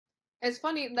It's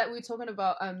funny that we're talking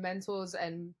about mentors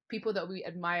and people that we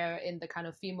admire in the kind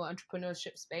of female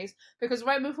entrepreneurship space, because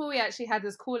right before we actually had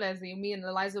this call, Leslie, me and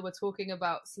Eliza were talking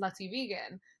about Slutty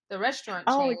Vegan, the restaurant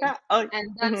Oh, chain, is that? Oh, and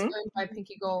that's mm-hmm, owned by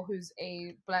Pinky Girl, who's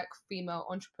a black female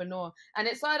entrepreneur. And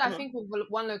it started, I mm-hmm. think, with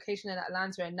one location in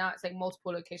Atlanta, and now it's like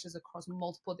multiple locations across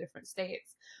multiple different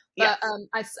states. But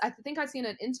Yes. I think I'd seen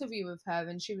an interview with her,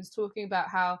 and she was talking about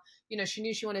how, she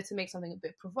knew she wanted to make something a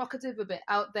bit provocative, a bit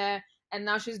out there, and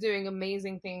now she's doing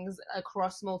amazing things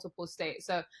across multiple states.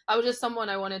 So that was just someone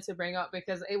I wanted to bring up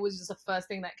because it was just the first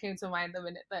thing that came to mind the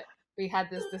minute that we had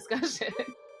this discussion.